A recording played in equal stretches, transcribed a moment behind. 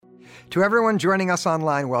To everyone joining us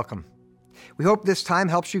online, welcome. We hope this time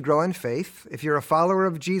helps you grow in faith. If you're a follower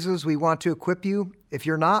of Jesus, we want to equip you. If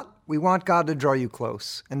you're not, we want God to draw you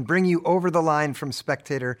close and bring you over the line from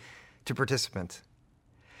spectator to participant.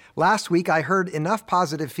 Last week, I heard enough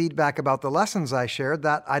positive feedback about the lessons I shared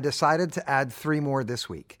that I decided to add 3 more this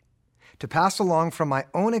week to pass along from my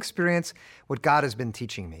own experience what God has been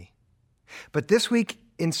teaching me. But this week,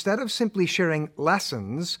 instead of simply sharing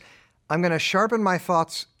lessons, I'm going to sharpen my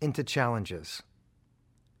thoughts into challenges.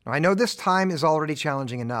 Now, I know this time is already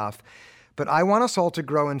challenging enough, but I want us all to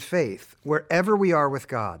grow in faith wherever we are with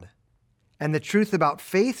God. And the truth about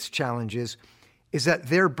faith's challenges is that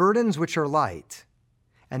they're burdens which are light,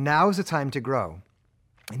 and now is the time to grow.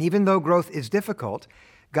 And even though growth is difficult,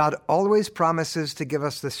 God always promises to give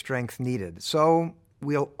us the strength needed, so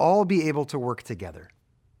we'll all be able to work together.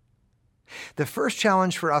 The first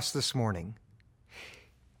challenge for us this morning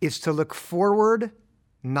is to look forward,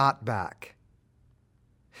 not back.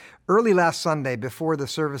 Early last Sunday, before the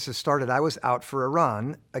services started, I was out for a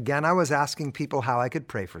run. Again, I was asking people how I could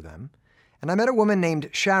pray for them. And I met a woman named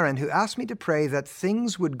Sharon who asked me to pray that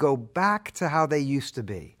things would go back to how they used to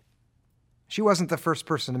be. She wasn't the first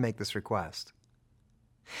person to make this request.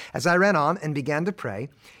 As I ran on and began to pray,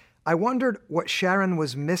 I wondered what Sharon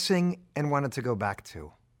was missing and wanted to go back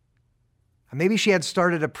to. Maybe she had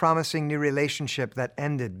started a promising new relationship that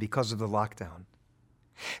ended because of the lockdown.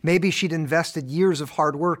 Maybe she'd invested years of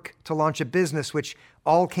hard work to launch a business which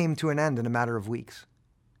all came to an end in a matter of weeks.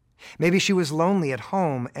 Maybe she was lonely at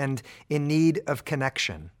home and in need of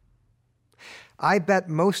connection. I bet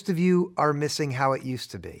most of you are missing how it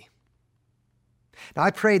used to be. Now,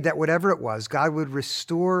 I prayed that whatever it was, God would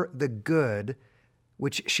restore the good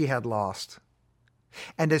which she had lost.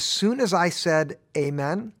 And as soon as I said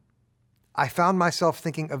amen, I found myself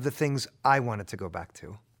thinking of the things I wanted to go back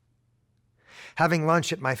to. Having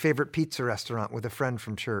lunch at my favorite pizza restaurant with a friend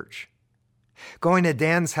from church. Going to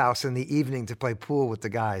Dan's house in the evening to play pool with the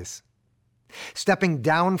guys. Stepping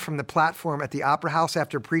down from the platform at the Opera House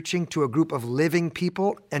after preaching to a group of living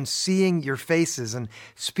people and seeing your faces and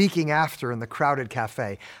speaking after in the crowded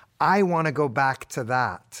cafe. I want to go back to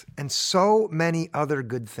that and so many other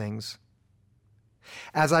good things.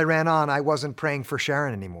 As I ran on, I wasn't praying for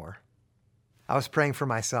Sharon anymore. I was praying for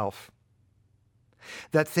myself,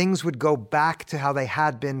 that things would go back to how they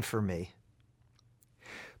had been for me.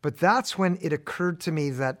 But that's when it occurred to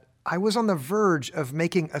me that I was on the verge of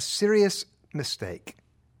making a serious mistake.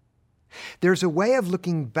 There's a way of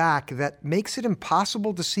looking back that makes it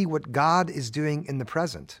impossible to see what God is doing in the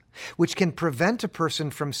present, which can prevent a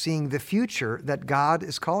person from seeing the future that God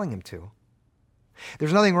is calling him to.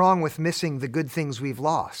 There's nothing wrong with missing the good things we've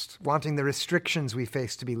lost, wanting the restrictions we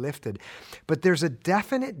face to be lifted. But there's a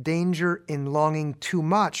definite danger in longing too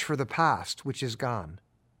much for the past, which is gone.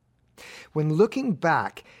 When looking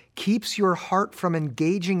back keeps your heart from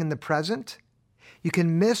engaging in the present, you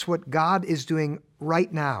can miss what God is doing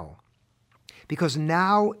right now, because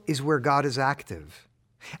now is where God is active.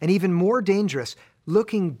 And even more dangerous,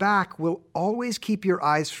 looking back will always keep your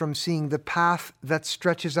eyes from seeing the path that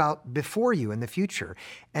stretches out before you in the future.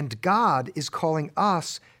 And God is calling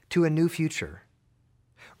us to a new future.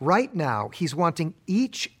 Right now, He's wanting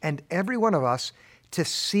each and every one of us to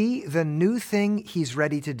see the new thing He's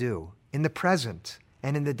ready to do in the present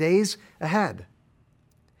and in the days ahead.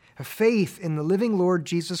 Faith in the living Lord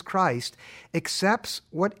Jesus Christ accepts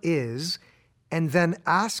what is and then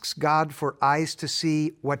asks God for eyes to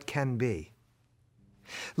see what can be.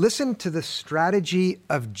 Listen to the strategy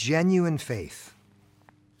of genuine faith.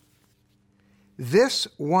 This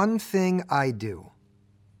one thing I do,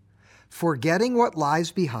 forgetting what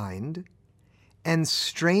lies behind and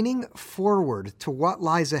straining forward to what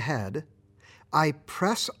lies ahead, I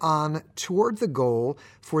press on toward the goal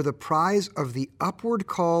for the prize of the upward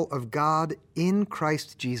call of God in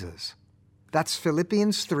Christ Jesus. That's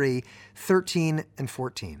Philippians 3:13 and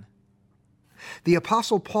 14. The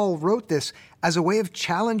Apostle Paul wrote this as a way of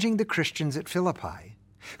challenging the Christians at Philippi,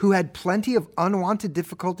 who had plenty of unwanted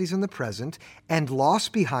difficulties in the present and loss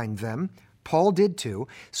behind them. Paul did too,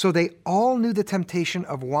 so they all knew the temptation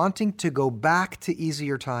of wanting to go back to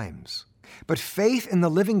easier times. But faith in the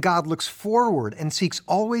living God looks forward and seeks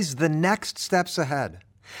always the next steps ahead,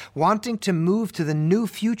 wanting to move to the new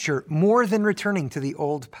future more than returning to the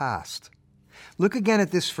old past. Look again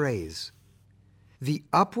at this phrase, the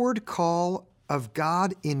upward call of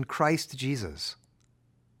God in Christ Jesus.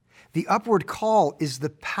 The upward call is the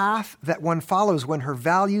path that one follows when her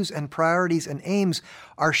values and priorities and aims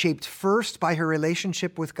are shaped first by her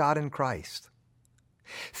relationship with God in Christ.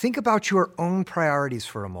 Think about your own priorities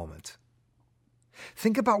for a moment.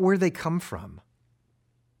 Think about where they come from.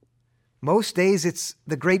 Most days, it's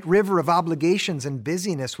the great river of obligations and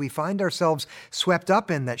busyness we find ourselves swept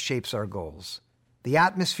up in that shapes our goals. The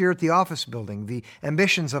atmosphere at the office building, the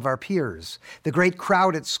ambitions of our peers, the great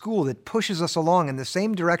crowd at school that pushes us along in the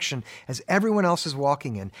same direction as everyone else is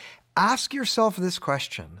walking in. Ask yourself this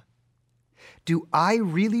question: do I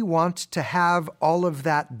really want to have all of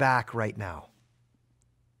that back right now?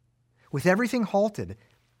 With everything halted,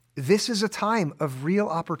 this is a time of real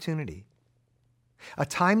opportunity. A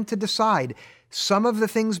time to decide, some of the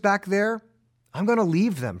things back there, I'm going to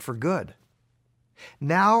leave them for good.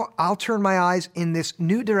 Now I'll turn my eyes in this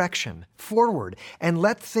new direction, forward, and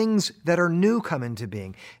let things that are new come into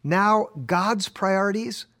being. Now God's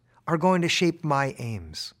priorities are going to shape my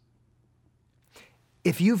aims.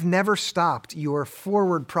 If you've never stopped your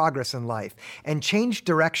forward progress in life and changed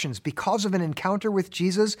directions because of an encounter with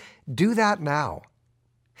Jesus, do that now.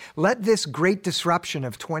 Let this great disruption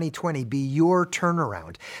of 2020 be your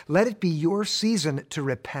turnaround. Let it be your season to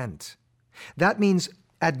repent. That means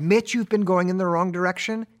admit you've been going in the wrong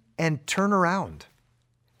direction and turn around.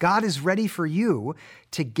 God is ready for you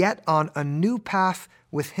to get on a new path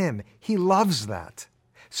with Him. He loves that.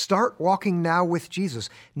 Start walking now with Jesus.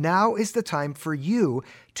 Now is the time for you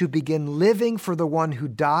to begin living for the one who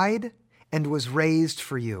died and was raised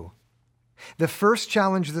for you. The first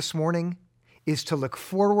challenge this morning is to look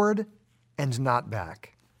forward and not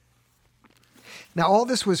back. Now, all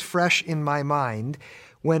this was fresh in my mind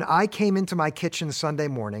when I came into my kitchen Sunday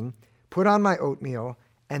morning, put on my oatmeal,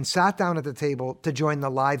 and sat down at the table to join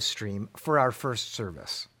the live stream for our first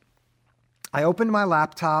service. I opened my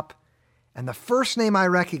laptop, and the first name I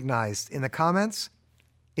recognized in the comments,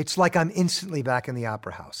 it's like I'm instantly back in the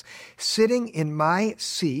Opera House, sitting in my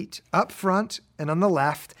seat up front and on the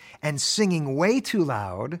left and singing way too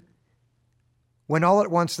loud when all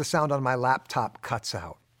at once the sound on my laptop cuts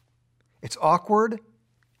out. It's awkward,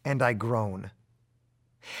 and I groan.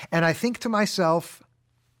 And I think to myself,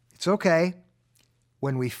 it's okay.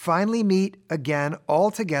 When we finally meet again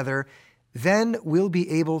all together, then we'll be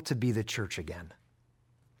able to be the church again.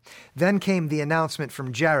 Then came the announcement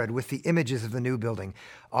from Jared with the images of the new building.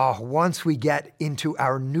 Once we get into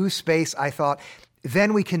our new space, I thought,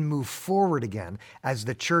 then we can move forward again as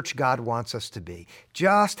the church God wants us to be.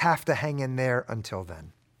 Just have to hang in there until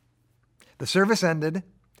then. The service ended,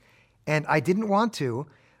 and I didn't want to,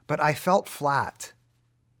 but I felt flat,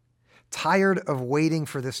 tired of waiting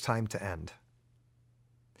for this time to end.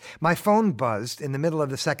 My phone buzzed in the middle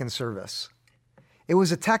of the second service. It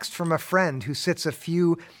was a text from a friend who sits a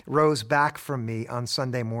few rows back from me on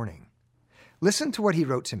Sunday morning. Listen to what he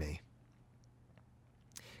wrote to me.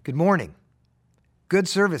 Good morning. Good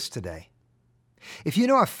service today. If you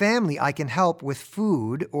know a family I can help with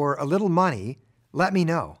food or a little money, let me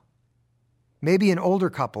know. Maybe an older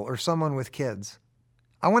couple or someone with kids.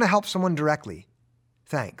 I want to help someone directly.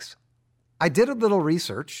 Thanks. I did a little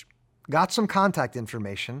research, got some contact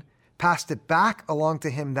information, passed it back along to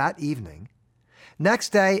him that evening.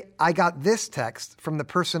 Next day, I got this text from the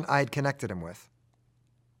person I had connected him with.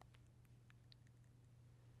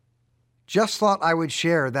 Just thought I would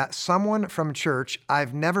share that someone from church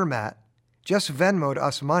I've never met just Venmo'd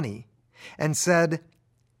us money and said,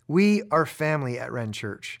 we are family at Ren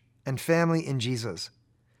Church and family in Jesus.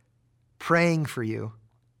 Praying for you.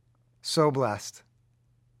 So blessed.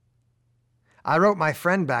 I wrote my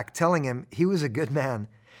friend back telling him he was a good man.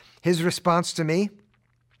 His response to me,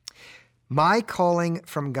 my calling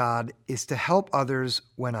from God is to help others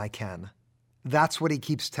when I can. That's what he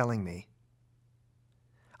keeps telling me.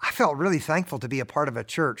 I felt really thankful to be a part of a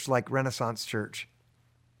church like Renaissance Church.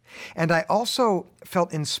 And I also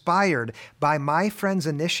felt inspired by my friend's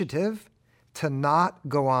initiative to not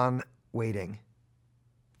go on waiting.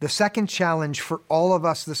 The second challenge for all of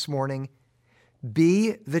us this morning,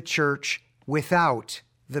 be the church without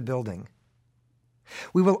the building.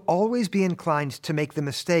 We will always be inclined to make the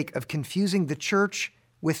mistake of confusing the church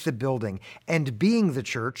with the building and being the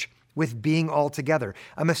church with being all together,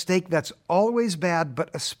 a mistake that's always bad, but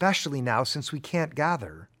especially now since we can't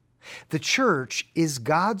gather. The church is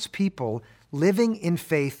God's people living in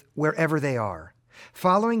faith wherever they are,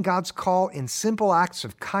 following God's call in simple acts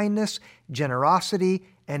of kindness, generosity,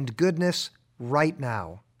 and goodness right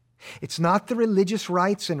now. It's not the religious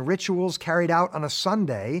rites and rituals carried out on a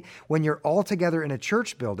Sunday when you're all together in a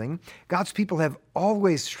church building. God's people have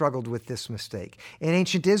always struggled with this mistake. In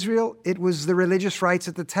ancient Israel, it was the religious rites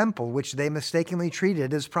at the temple, which they mistakenly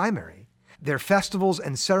treated as primary. Their festivals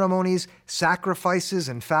and ceremonies, sacrifices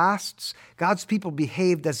and fasts, God's people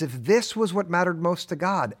behaved as if this was what mattered most to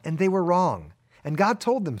God, and they were wrong. And God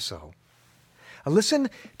told them so. Listen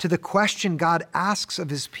to the question God asks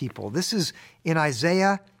of his people. This is in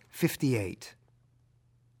Isaiah 58.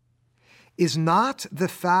 Is not the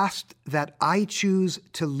fast that I choose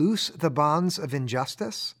to loose the bonds of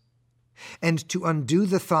injustice, and to undo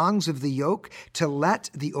the thongs of the yoke, to let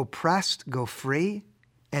the oppressed go free,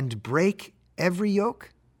 and break every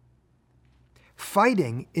yoke?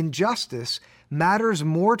 Fighting injustice matters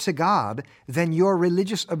more to God than your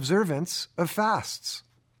religious observance of fasts.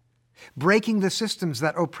 Breaking the systems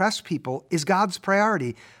that oppress people is God's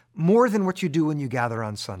priority, more than what you do when you gather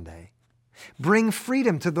on Sunday. Bring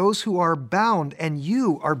freedom to those who are bound, and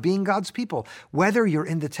you are being God's people, whether you're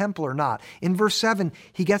in the temple or not. In verse 7,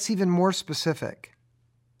 he gets even more specific.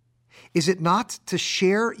 Is it not to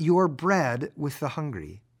share your bread with the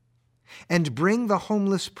hungry, and bring the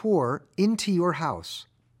homeless poor into your house?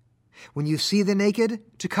 When you see the naked,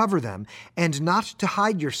 to cover them, and not to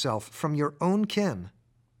hide yourself from your own kin.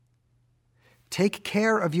 Take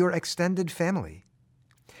care of your extended family.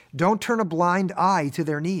 Don't turn a blind eye to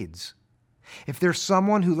their needs. If there's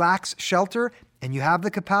someone who lacks shelter and you have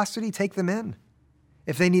the capacity, take them in.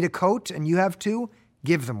 If they need a coat and you have two,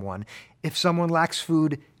 give them one. If someone lacks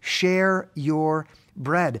food, share your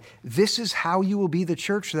bread. This is how you will be the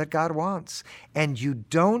church that God wants. And you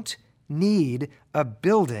don't need a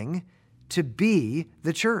building to be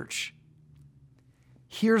the church.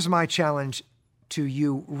 Here's my challenge to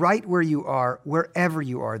you right where you are, wherever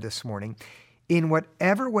you are this morning. In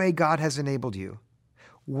whatever way God has enabled you,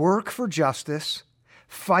 work for justice,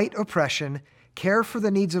 fight oppression, care for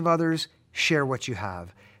the needs of others, share what you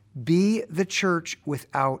have. Be the church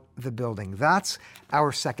without the building. That's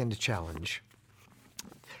our second challenge.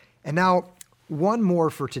 And now, one more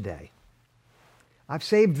for today. I've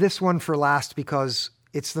saved this one for last because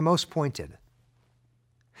it's the most pointed.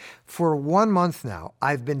 For 1 month now,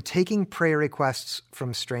 I've been taking prayer requests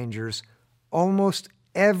from strangers. Almost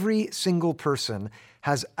every single person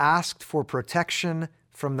has asked for protection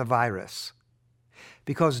from the virus,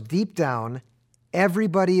 because deep down,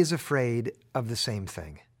 everybody is afraid of the same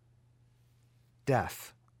thing: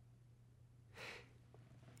 death.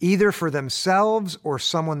 Either for themselves or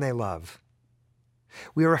someone they love.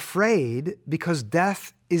 We are afraid because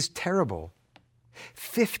death is terrible.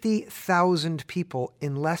 50,000 people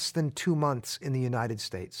in less than 2 months in the United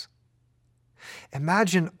States.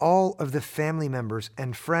 Imagine all of the family members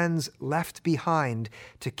and friends left behind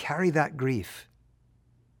to carry that grief.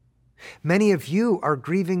 Many of you are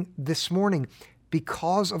grieving this morning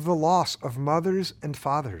because of the loss of mothers and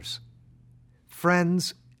fathers,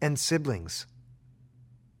 friends and siblings.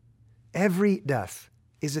 Every death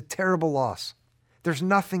is a terrible loss. There's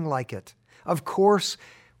nothing like it. Of course,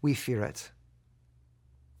 we fear it.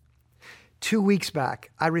 2 weeks back,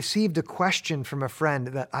 I received a question from a friend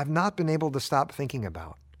that I've not been able to stop thinking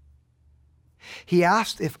about. He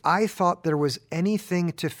asked if I thought there was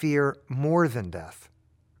anything to fear more than death.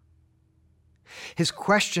 His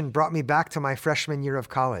question brought me back to my freshman year of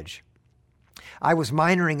college. I was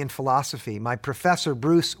minoring in philosophy. My professor,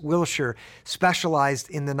 Bruce Wilshire, specialized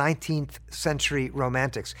in the 19th century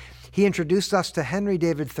romantics. He introduced us to Henry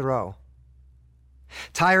David Thoreau.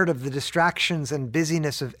 Tired of the distractions and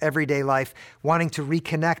busyness of everyday life, wanting to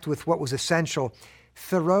reconnect with what was essential,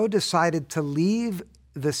 Thoreau decided to leave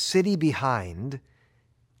the city behind,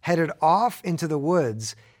 headed off into the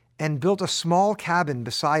woods, and built a small cabin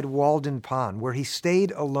beside Walden Pond where he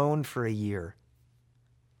stayed alone for a year.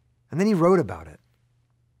 And then he wrote about it.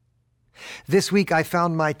 This week I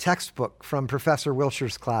found my textbook from Professor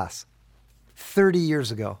Wilshire's class, 30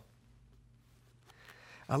 years ago.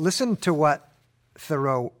 Listen to what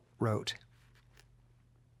Thoreau wrote.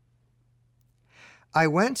 I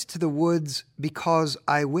went to the woods because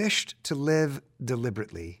I wished to live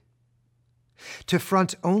deliberately, to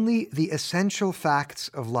front only the essential facts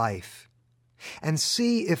of life, and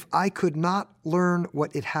see if I could not learn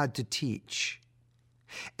what it had to teach,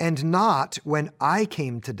 and not, when I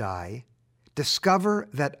came to die, discover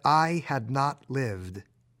that I had not lived.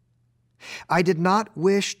 I did not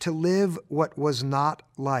wish to live what was not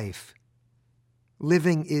life.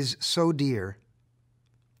 Living is so dear.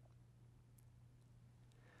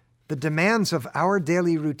 The demands of our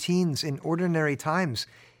daily routines in ordinary times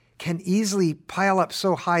can easily pile up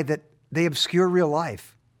so high that they obscure real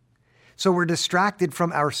life. So we're distracted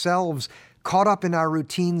from ourselves, caught up in our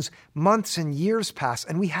routines. Months and years pass,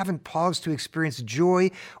 and we haven't paused to experience joy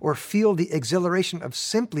or feel the exhilaration of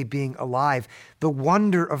simply being alive, the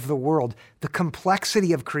wonder of the world, the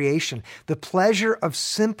complexity of creation, the pleasure of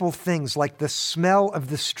simple things like the smell of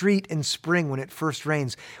the street in spring when it first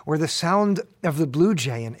rains, or the sound of the blue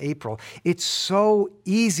jay in April. It's so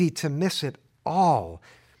easy to miss it all.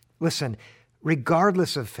 Listen,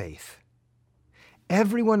 regardless of faith,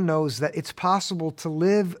 Everyone knows that it's possible to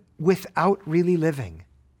live without really living.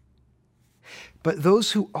 But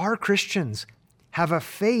those who are Christians have a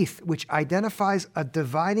faith which identifies a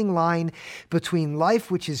dividing line between life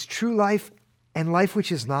which is true life and life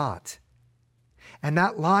which is not. And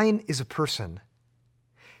that line is a person,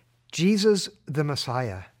 Jesus the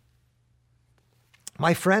Messiah.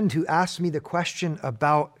 My friend who asked me the question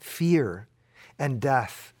about fear and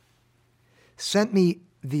death sent me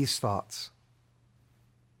these thoughts.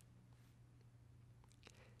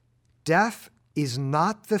 Death is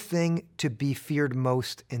not the thing to be feared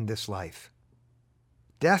most in this life.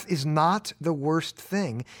 Death is not the worst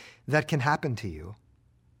thing that can happen to you.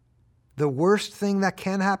 The worst thing that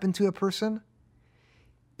can happen to a person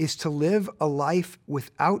is to live a life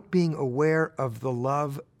without being aware of the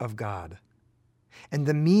love of God and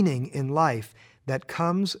the meaning in life that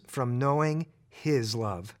comes from knowing His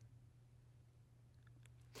love.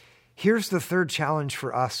 Here's the third challenge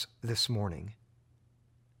for us this morning.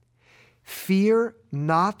 Fear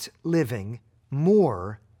not living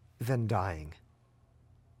more than dying.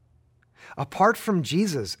 Apart from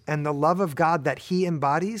Jesus and the love of God that He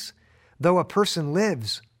embodies, though a person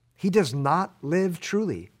lives, he does not live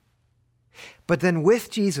truly. But then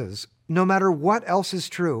with Jesus, no matter what else is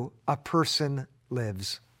true, a person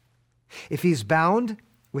lives. If he's bound,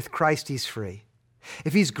 with Christ he's free.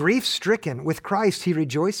 If he's grief-stricken, with Christ he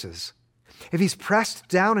rejoices. If he's pressed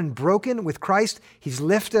down and broken, with Christ he's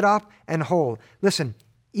lifted up and whole. Listen,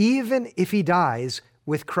 even if he dies,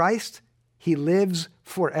 with Christ he lives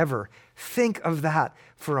forever. Think of that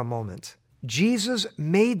for a moment. Jesus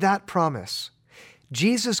made that promise.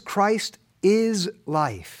 Jesus Christ is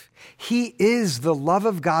life. He is the love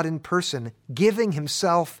of God in person, giving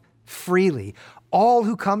himself freely. All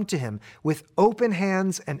who come to him with open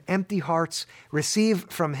hands and empty hearts receive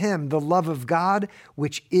from him the love of God,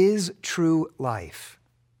 which is true life.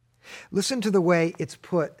 Listen to the way it's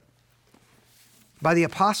put by the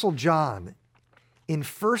Apostle John in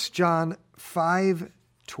 1 John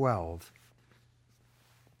 5:12.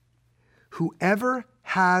 Whoever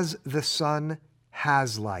has the Son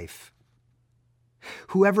has life.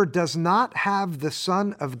 Whoever does not have the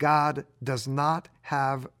Son of God does not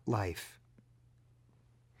have life.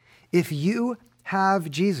 If you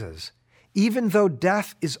have Jesus, even though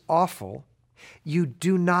death is awful, you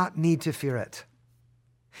do not need to fear it.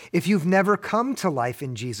 If you've never come to life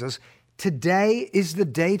in Jesus, today is the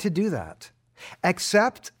day to do that.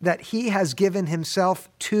 Accept that he has given himself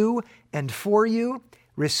to and for you.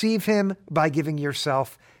 Receive him by giving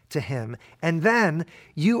yourself to him. And then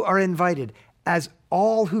you are invited, as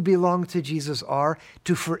all who belong to Jesus are,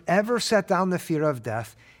 to forever set down the fear of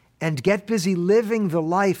death and get busy living the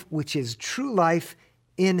life which is true life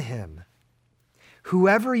in him.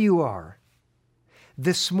 Whoever you are,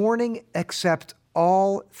 this morning accept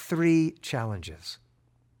all three challenges.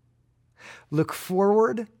 Look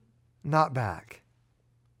forward, not back.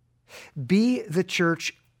 Be the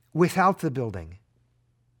church without the building.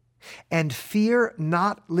 And fear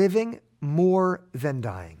not living more than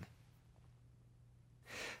dying.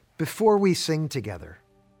 Before we sing together,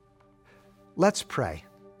 let's pray.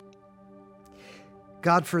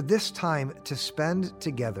 God, for this time to spend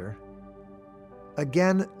together,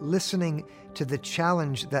 again listening to the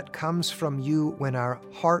challenge that comes from you when our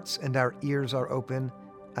hearts and our ears are open,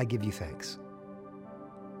 I give you thanks.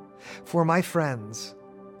 For my friends,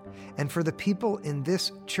 and for the people in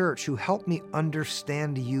this church who help me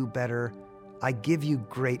understand you better, I give you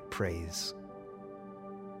great praise.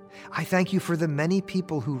 I thank you for the many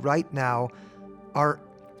people who right now are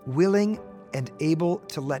willing and able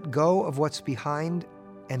to let go of what's behind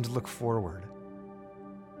and look forward.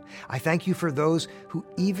 I thank you for those who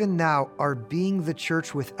even now are being the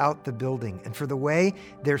church without the building, and for the way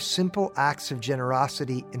their simple acts of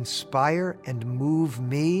generosity inspire and move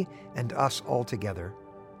me and us all together.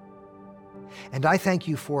 And I thank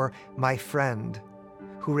you for my friend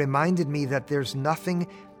who reminded me that there's nothing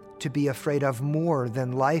to be afraid of more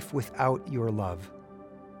than life without your love.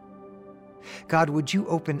 God, would you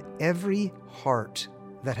open every heart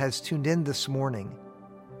that has tuned in this morning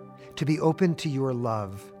to be open to your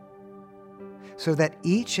love, so that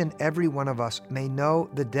each and every one of us may know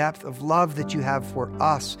the depth of love that you have for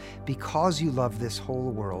us because you love this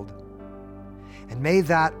whole world. And may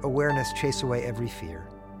that awareness chase away every fear,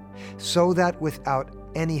 so that without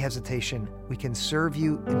any hesitation, we can serve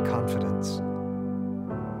you in confidence.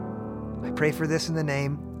 I pray for this in the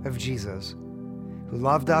name of Jesus, who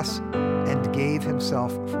loved us and gave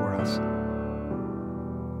himself for us.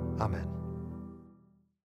 Amen.